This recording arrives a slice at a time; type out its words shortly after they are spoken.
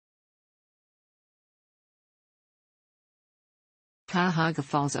Cuyahoga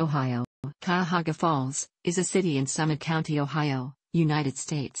Falls, Ohio. Cuyahoga Falls is a city in Summit County, Ohio, United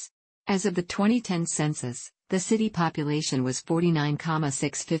States. As of the 2010 census, the city population was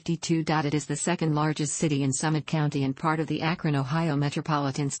 49,652. It is the second largest city in Summit County and part of the Akron, Ohio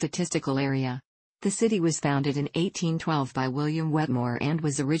Metropolitan Statistical Area. The city was founded in 1812 by William Wetmore and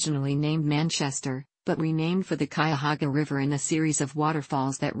was originally named Manchester, but renamed for the Cuyahoga River and a series of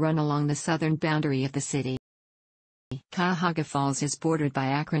waterfalls that run along the southern boundary of the city. Cuyahoga Falls is bordered by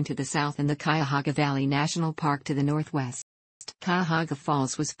Akron to the south and the Cuyahoga Valley National Park to the northwest. Cuyahoga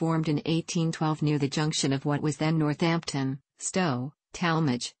Falls was formed in 1812 near the junction of what was then Northampton, Stow,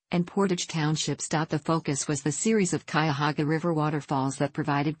 Tallmadge, and Portage townships. The focus was the series of Cuyahoga River waterfalls that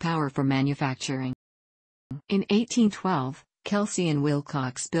provided power for manufacturing. In 1812, Kelsey and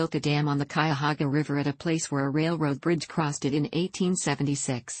Wilcox built a dam on the Cuyahoga River at a place where a railroad bridge crossed it in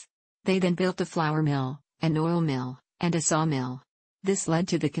 1876. They then built a flour mill, an oil mill, and a sawmill. This led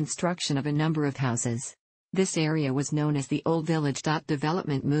to the construction of a number of houses. This area was known as the Old Village.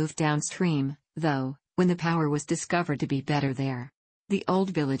 Development moved downstream, though, when the power was discovered to be better there. The Old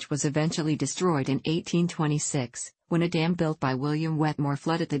Village was eventually destroyed in 1826, when a dam built by William Wetmore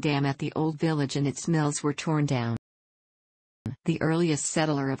flooded the dam at the Old Village and its mills were torn down. The earliest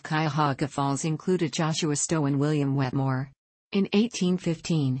settler of Cuyahoga Falls included Joshua Stow and William Wetmore. In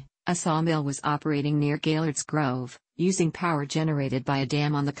 1815, a sawmill was operating near Gaillard's Grove, using power generated by a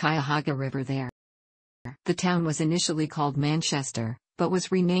dam on the Cuyahoga River there. The town was initially called Manchester, but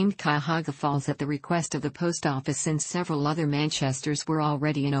was renamed Cuyahoga Falls at the request of the post office since several other Manchesters were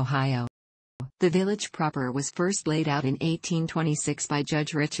already in Ohio. The village proper was first laid out in 1826 by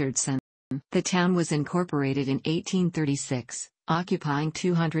Judge Richardson. The town was incorporated in 1836, occupying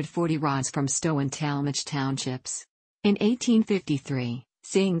 240 rods from Stow and Tallmadge townships. In 1853,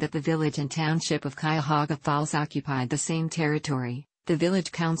 seeing that the village and township of Cuyahoga Falls occupied the same territory, the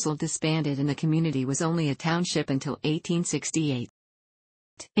village council disbanded and the community was only a township until 1868.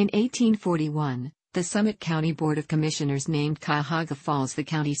 In 1841, the Summit County Board of Commissioners named Cuyahoga Falls the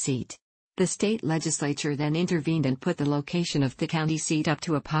county seat. The state legislature then intervened and put the location of the county seat up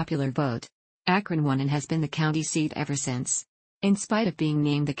to a popular vote. Akron won and has been the county seat ever since. In spite of being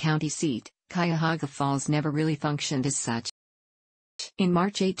named the county seat, Cuyahoga Falls never really functioned as such. In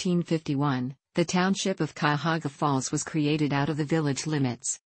March 1851, the township of Cuyahoga Falls was created out of the village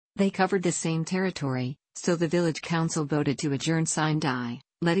limits. They covered the same territory, so the village council voted to adjourn sine die,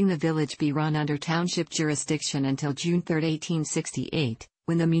 letting the village be run under township jurisdiction until June 3, 1868,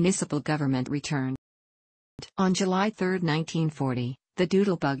 when the municipal government returned. On July 3, 1940, the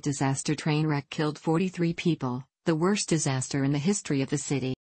Doodlebug disaster train wreck killed 43 people, the worst disaster in the history of the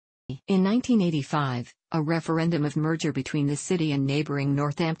city. In 1985, a referendum of merger between the city and neighboring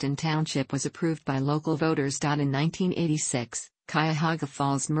Northampton Township was approved by local voters. In 1986, Cuyahoga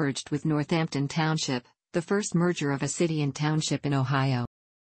Falls merged with Northampton Township, the first merger of a city and township in Ohio.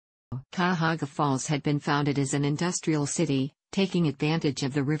 Cuyahoga Falls had been founded as an industrial city, taking advantage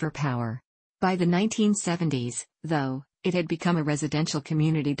of the river power. By the 1970s, though, it had become a residential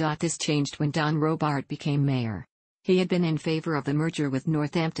community. This changed when Don Robart became mayor. He had been in favor of the merger with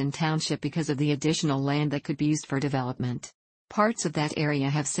Northampton Township because of the additional land that could be used for development. Parts of that area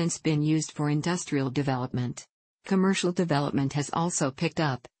have since been used for industrial development. Commercial development has also picked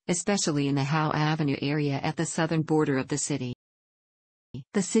up, especially in the Howe Avenue area at the southern border of the city.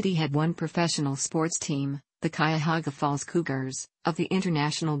 The city had one professional sports team, the Cuyahoga Falls Cougars, of the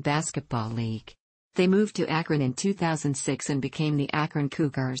International Basketball League. They moved to Akron in 2006 and became the Akron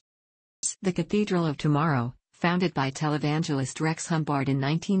Cougars. The Cathedral of Tomorrow, founded by televangelist Rex Humbard in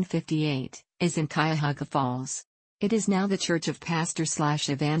 1958, is in Cuyahoga Falls. It is now the church of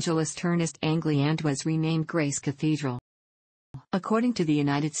pastor/evangelist Ernest Angley and was renamed Grace Cathedral. According to the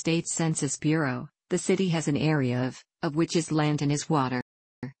United States Census Bureau, the city has an area of which is land and is water.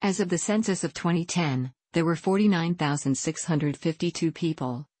 As of the census of 2010, there were 49,652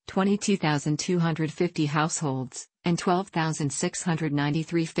 people, 22,250 households, and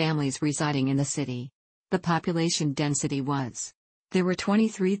 12,693 families residing in the city. The population density was. There were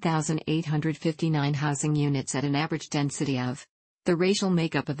 23,859 housing units at an average density of. The racial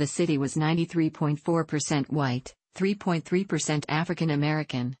makeup of the city was 93.4% white, 3.3% African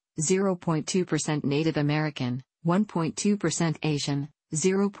American, 0.2% Native American, 1.2% Asian,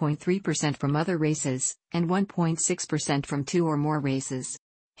 0.3% from other races, and 1.6% from two or more races.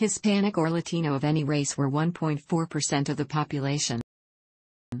 Hispanic or Latino of any race were 1.4% of the population.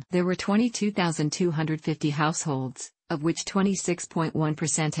 There were 22,250 households, of which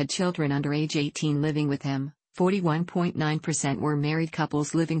 26.1% had children under age 18 living with him, 41.9% were married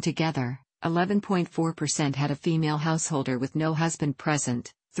couples living together, 11.4% had a female householder with no husband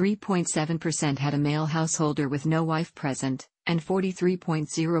present, 3.7% had a male householder with no wife present, and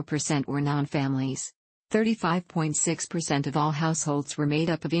 43.0% were non-families. 35.6% of all households were made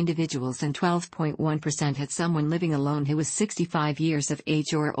up of individuals and 12.1% had someone living alone who was 65 years of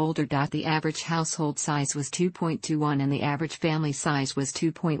age or older. The average household size was 2.21 and the average family size was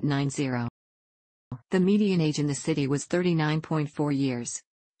 2.90. The median age in the city was 39.4 years.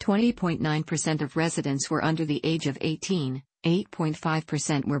 20.9% of residents were under the age of 18,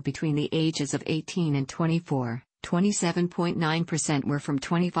 8.5% were between the ages of 18 and 24, 27.9% were from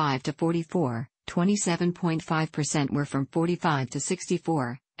 25 to 44, 27.5% were from 45 to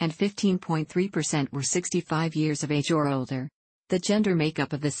 64, and 15.3% were 65 years of age or older. The gender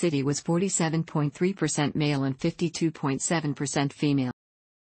makeup of the city was 47.3% male and 52.7% female.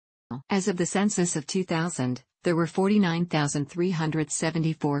 As of the census of 2000, there were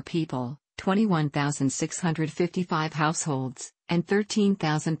 49,374 people, 21,655 households, and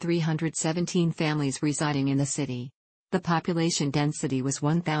 13,317 families residing in the city. The population density was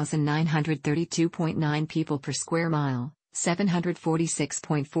 1,932.9 people per square mile,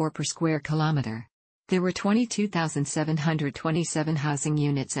 746.4 per square kilometer. There were 22,727 housing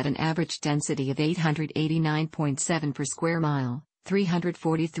units at an average density of 889.7 per square mile,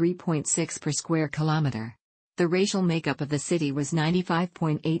 343.6 per square kilometer. The racial makeup of the city was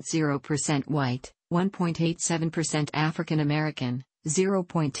 95.80% white, 1.87% African American,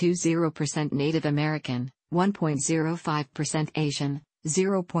 0.20% Native American, 1.05% Asian,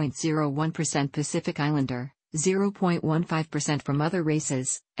 0.01% Pacific Islander, 0.15% from other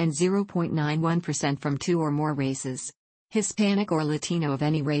races, and 0.91% from two or more races. Hispanic or Latino of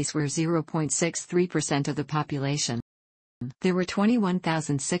any race were 0.63% of the population. There were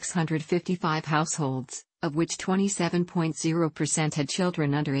 21,655 households, of which 27.0% had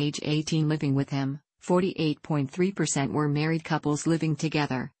children under age 18 living with them, 48.3% were married couples living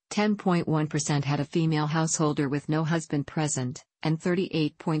together, 10.1% had a female householder with no husband present, and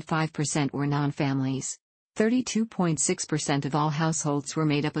 38.5% were non-families. 32.6% of all households were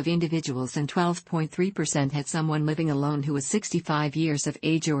made up of individuals and 12.3% had someone living alone who was 65 years of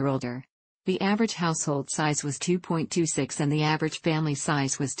age or older. The average household size was 2.26 and the average family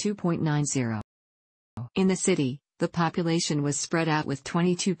size was 2.90. In the city, the population was spread out with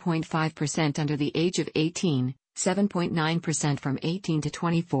 22.5% under the age of 18, 7.9% from 18 to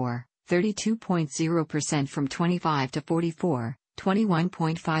 24, 32.0% from 25 to 44,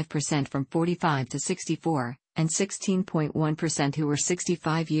 21.5% from 45 to 64, and 16.1% who were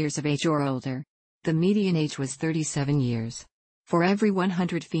 65 years of age or older. The median age was 37 years. For every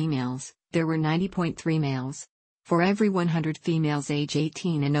 100 females, there were 90.3 males. For every 100 females age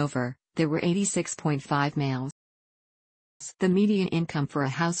 18 and over, there were 86.5 males. The median income for a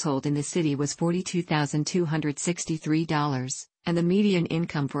household in the city was $42,263, and the median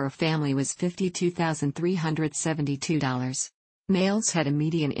income for a family was $52,372. Males had a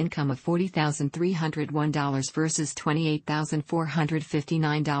median income of $40,301 versus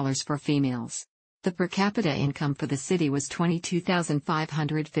 $28,459 for females. The per capita income for the city was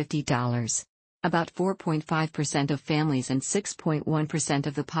 $22,550. About 4.5% of families and 6.1%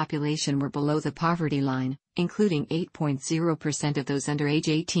 of the population were below the poverty line, including 8.0% of those under age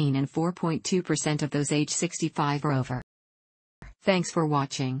 18 and 4.2% of those age 65 or over. Thanks for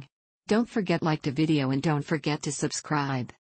watching. Don't forget to like the video and don't forget to subscribe.